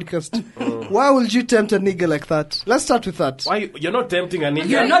on the podcast. Why would you tempt a nigga like that? Let's start with that. Why you're not tempting a nigga?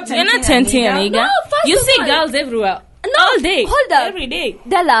 You're not tempting a nigga. No, you see girls everywhere. All day. Hold up. Every day.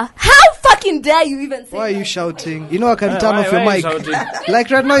 Della, how fucking dare you even say Why are you shouting? You know I can turn off your mic. Like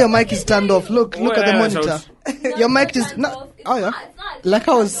right now your mic is turned off. Look at the monitor. Your mic is not. Oh yeah. Like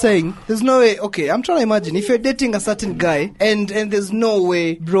I was saying, there's no way. Okay, I'm trying to imagine if you're dating a certain guy and there's no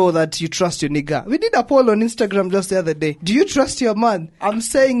way, bro, that you trust your nigga. We did a poll on Instagram just the other day. Do you trust your man? I'm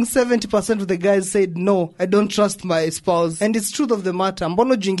saying 70% of the guys said no, I don't trust my spouse. And it's truth of the matter.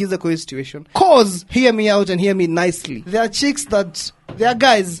 Mbono jingize kwa situation. Cause, hear me out and hear me nicely. There are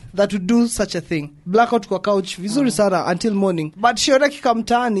guys that would do such a thing. Blackout kwa couch, vizuri sana until morning. But shioraki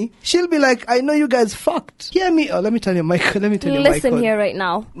kamtani, she'll be like, I know you guys fucked. Hear me. Oh, let me tell you, Mike. Listen here right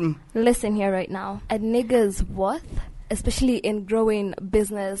now. Listen here right now. A nigga's worth, especially in growing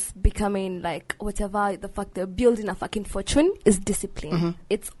business, becoming like whatever the fuck they're building a fucking fortune, is discipline.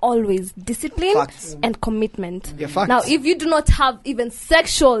 It's always discipline and commitment. Yeah, facts. Now, if you do not have even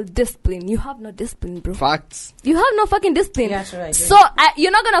sexual discipline, you have no discipline, bro. Facts. You have no fucking discipline. Yeah, sure, so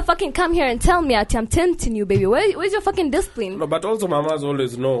you're not gonna fucking come here and tell me I'm tempting you, baby. Where's your fucking discipline? No, but also mamas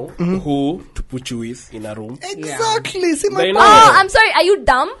always know who to put you with in a room. Exactly. See my They know. Oh, I'm sorry. Are you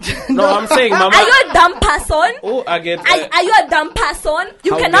dumb? No, I'm saying mama. Are you a dumb person? Oh, I get Are you a dumb person?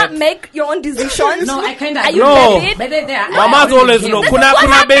 You cannot make your own decisions. No, I kind of. Are you no. Mama's always know. Kuna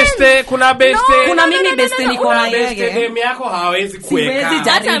beste. Kuna mimi beste niko na yeye. Demu yako hawezi kuweka.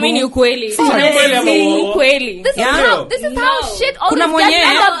 Hata mimi ni ukweli. This is how shit always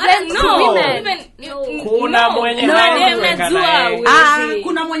gets to women. Kuna mwenye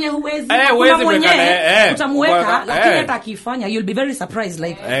kuna mwenye huwezi. Kuna mwenye utamweka lakini hata akifanya you'll be very surprised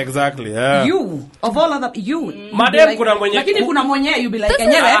like exactly yeah. You of all other you madam like, kuna mwenye lakini kuna mwenye you'll be like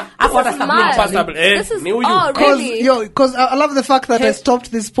enyewe hapo hata stability ni huyu because I love the fact that I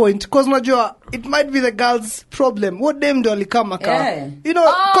stopped this point because unajua it might be the girl's problem. What them do alikama you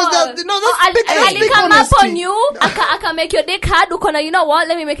know because that's big come up on you aka make your dick hard ukona you know what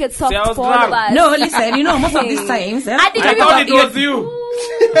let me make it soft for us. No listen you know most of these times I thought it was you.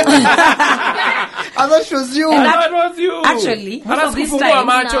 I thought it was you. Actually most of these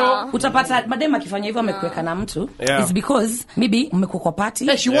times utapata madem akifanya hivyo amekuweka na mtu is because maybe mmekuwa kwa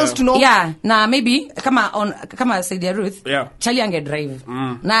party she wants to know na maybe kama said Ruth Charlie ange drive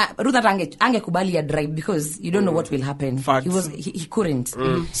na Ruth angekubali ya drive because you don't know what will happen. He couldn't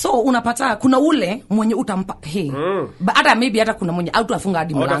so unapata kuna ule mwenye utampa hata maybe hata kuna mwenye au tuafunga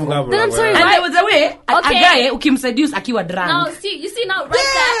hadi mlango then I'm sorry and there was a way a guy ukimseduce akiwa drunk. Now you see now right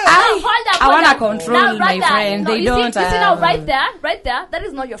there I wanna control my friend. They don't you see now right there that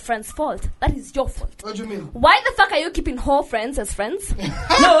is not your friend's fault, that is your fault. What do you mean? Why the fuck are you keeping whole friends as friends?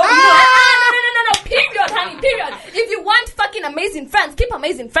 No, period honey, period. If you want fucking amazing friends, keep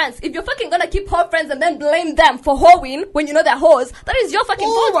amazing friends. If you're fucking gonna keep whole friends and then blame them for hoeing when you know they're hoes, that is your fucking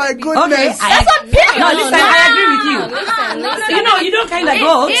fault. Oh my goodness. That's not period. No, listen, I agree with you. You know, you don't kind of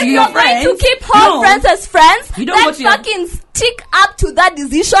go to your friends. If you're going to keep whole friends as friends, you don't then fucking stick up to that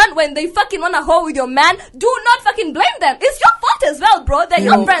decision when they fucking wanna hoe with your man. Do not fucking blame them. It's your fault as well, bro. They're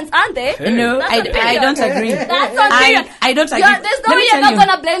your friends, aren't they? No, I don't agree. That's not period. I don't agree. There's no way you're not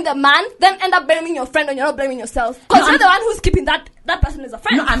gonna blame the man, then end up blaming your friend when you're not blaming yourself. Because you're the one who's keeping that person as a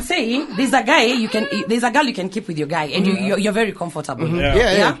friend. No, I'm saying there's a girl you can keep with your guy and you're very comfortable.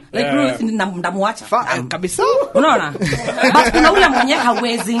 Yeah. Like Ruth ndamwacha. Kabisa. Unaona? But kuna ule mwenye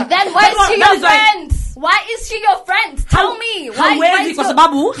hawezi. Then why is she your friend? Why is she your friend? Tell me. Hawezi kwa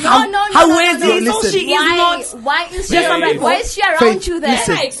sababu hawezi. So she is not. Why is she around you then?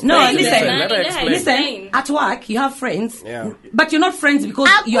 No, listen. At work you have friends, but you're not friends because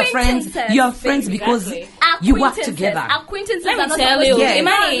you're friends. You're friends because you work together. Acquaintances. Let me tell you.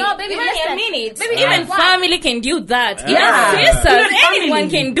 Imani, no, baby, a minute. Baby, even family can do that. Yeah. Sisters, anyone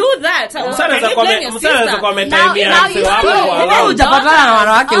can do that.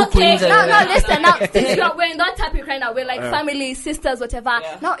 Now, we're in that topic right now. We're like family, sisters, whatever.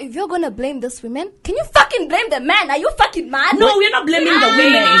 Now, if you're gonna blame this women, can you fucking blame the man? Are you fucking mad? No, we're not blaming the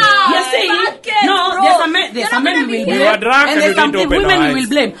women. You're saying there's some men we will blame, and there's some women we will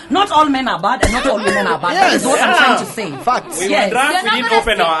blame. Not all men are bad, and not all women are bad. That is what I'm trying to say. Facts. We were drunk, we didn't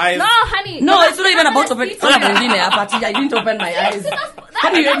open our eyes. No, honey. No, it's not even about opening. I didn't open my eyes. How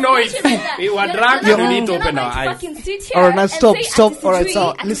do you know it? We were drunk, we didn't open our eyes. Alright, now stop. Alright,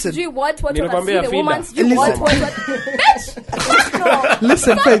 so listen.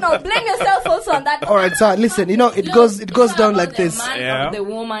 Listen, Faith. No, blame yourself also on that. Alright, so listen. You know, it goes down like this. The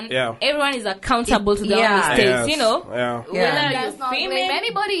woman. Everyone is accountable to their own mistakes. You know. Let's not blame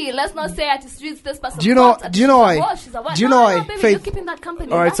anybody. Let's not say at the streets this person. Do you know why? Do you know why? Faith.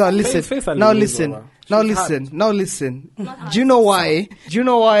 Alright, so listen. Now listen. Do you know why?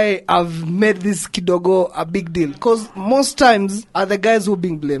 I've made this kidogo a big deal? Because most times are the guys who are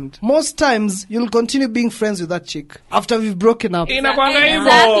being blamed. Most times you'll continue being friends with that chick after we've broken up.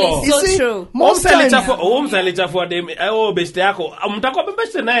 Exactly. So true. Most times.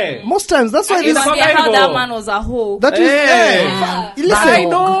 Most times that's why this. How that man was a hoe. That is. Listen. I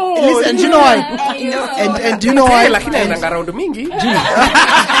know. Listen. Do you know why? And do you know why?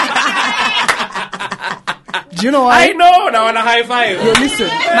 Do you know why? I know. Now on a high five. Yo, listen.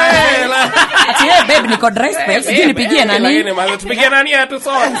 Babe, niko dress space. Nipigie nani? Tupigie nani atu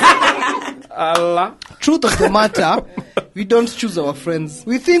song. Allah. Truth of the matter, we don't choose our friends.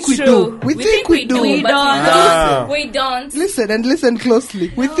 We think we do. We think we do. We don't. We don't. Listen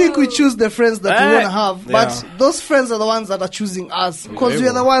closely. We think we choose the friends that we want to have, but those friends are the ones that are choosing us because we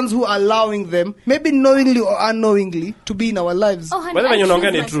are the ones who are allowing them, maybe knowingly or unknowingly, to be in our lives. Oh, honey, I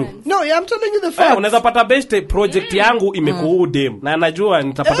choose true. No, I'm telling you the fact. Unaweza pata best project yangu imekuwa dem na najua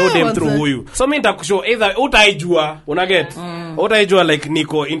nitapata dem through huyu. So mimi nitakushow either utaijua, unaget? Utaijua like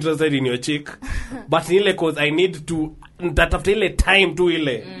niko interested in your chick, but nile cause I need to nitatafuta ile time tu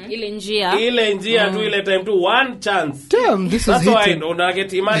ile njia tu ile time tu one chance. Damn, this is hitting. Una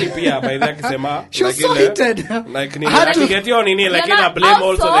get imani pia by the akisema she was so heated like ni get your nini like ina blame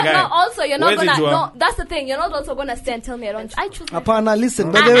also the guy. No, also you're not gonna no, that's the thing, you're not also gonna stay and tell me I choose Apana,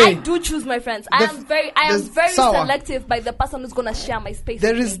 listen, by the way, I do choose my friends. I am very selective by the person who's gonna share my space.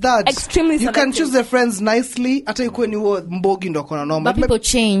 There is that. Extremely selective. You can choose the friends nicely hata ikuwe ni mbogi ndo kona noma. But people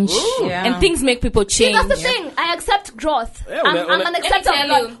change. And things make people change. See, that's the thing. I accept growth. I'm an acceptor of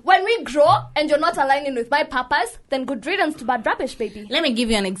growth. When we grow and you're not aligning with my purpose, then good riddance to bad rubbish, baby. Let me give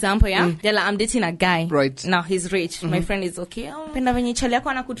you an example, yeah? I'm dating a guy. Right. Now he's rich. My friend is okay. Penda venye chali yako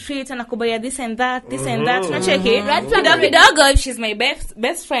anakutreat, anakubaya this and that. Tunacheki. Kidogo, if she's my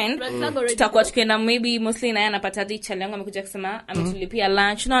best friend, tutakuwa tukienda maybe mostly na yeye anapata hadi chali yangu amekuja kusema ametulipia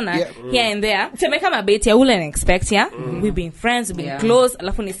lunch, unaona? Here and there. Tumeka mabeti ya ule expect, yeah? We've been friends, we've been close.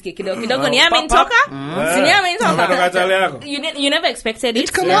 Alafu nisikie kidogo ni amenitoka. You never expected it.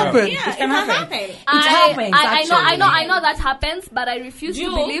 It can happen. Yeah, it can happen. I know that happens, but I refuse to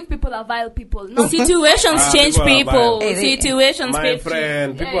believe people are vile people. No. Situations change people. Situations my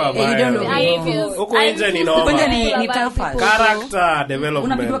friend, people are vile. You don't know. Character development.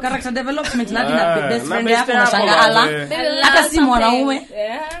 Unapigwa character development na best friend yako unashangaa hata si mwanaume.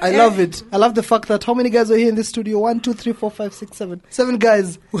 I love it. I love the fact that how many guys are here in the studio? 1, 2, 3, 4, 5, 6, 7. 7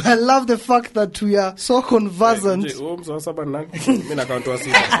 guys. I love the fact that we are so conversant. Mina count wa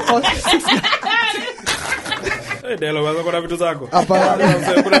 6. Delo wazo kuna vitu zako.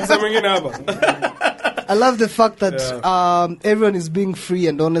 Kuna msemo mwingine hapa. I love the fact that everyone is being free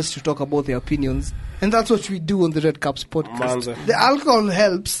and honest to talk about their opinions. And that's what we do on the Red Cups podcast. The alcohol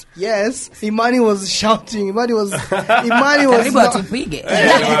helps. Yes. Imani was shouting. Imani was not tupige.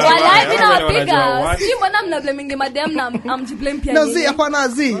 No,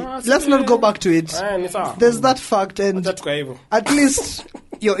 let's not go back to it. There's that fact, and at least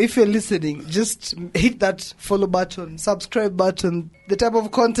if you're listening, just hit that follow button, subscribe button. The type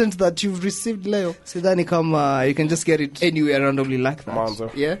of content that you've received, Leo, sidhani kama you can just get it anywhere randomly like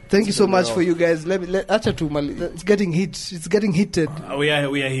that. Yeah. Thank you so much for you guys. It's getting hit. It's getting heated. We are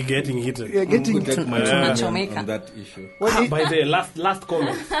getting heated. We are getting heated. On that issue. By the last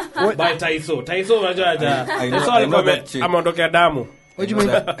comment by Taiso. I know that chick. Ameondokea damu. What do you mean?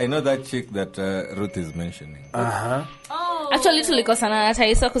 I know that chick that Ruth is mentioning. Actually, tulikosana na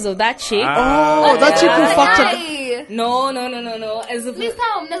Taiso because of that chick. That chick who fucked up. No.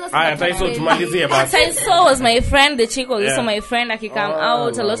 Taiso was my friend. The chick was also my friend. He came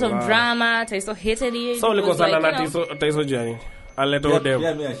out, a lot of drama. Taiso hated it. So ulikosana na Taiso jani? Aleto dem.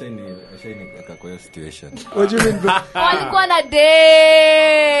 Yeah, me ashaini kwa hiyo situation. What do you mean, bro? Walikuwa na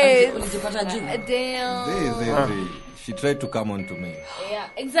date. Damn. She tried to come on to me. Yeah,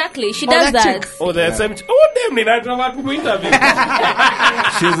 exactly. She does that. The same. Damn, ni nataka to interview.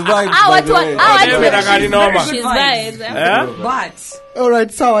 She's vibes. She's vibes. But all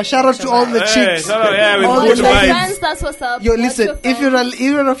right, sawa. Shout out to all the chicks. All the friends, that's what's up. Yo, listen. If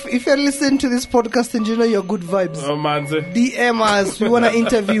you're listening to this podcast and you know you're good vibes, DM us. We wanna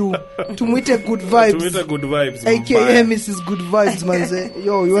interview. Tumwite good vibes. AKA Mrs. Good Vibes, manze.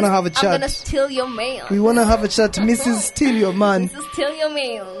 Yo, you wanna have a chat? I'm gonna steal your mail. We wanna have a chat, Mrs. Steal Your Man. Mrs. Steal Your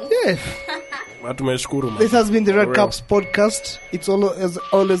Mail. Yeah. This has been the Red Cups podcast. It's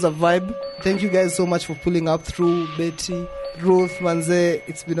always a vibe. Thank you guys so much for pulling up through. Betty, Ruth, Manze,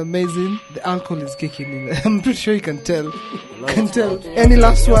 it's been amazing. The alcohol is kicking in. I'm pretty sure you can tell. Any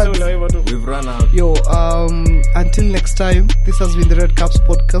last words? We've run out. Yo, until next time, this has been the Red Cups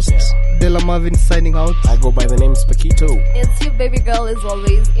podcast. Della Marvin signing out. I go by the name Spakito. It's your baby girl as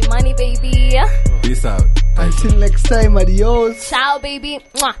always, Imani baby. Peace out. Until next time, adios. Ciao baby.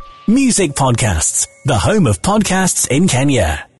 Mwah. Music Podcasts, the home of podcasts in Kenya.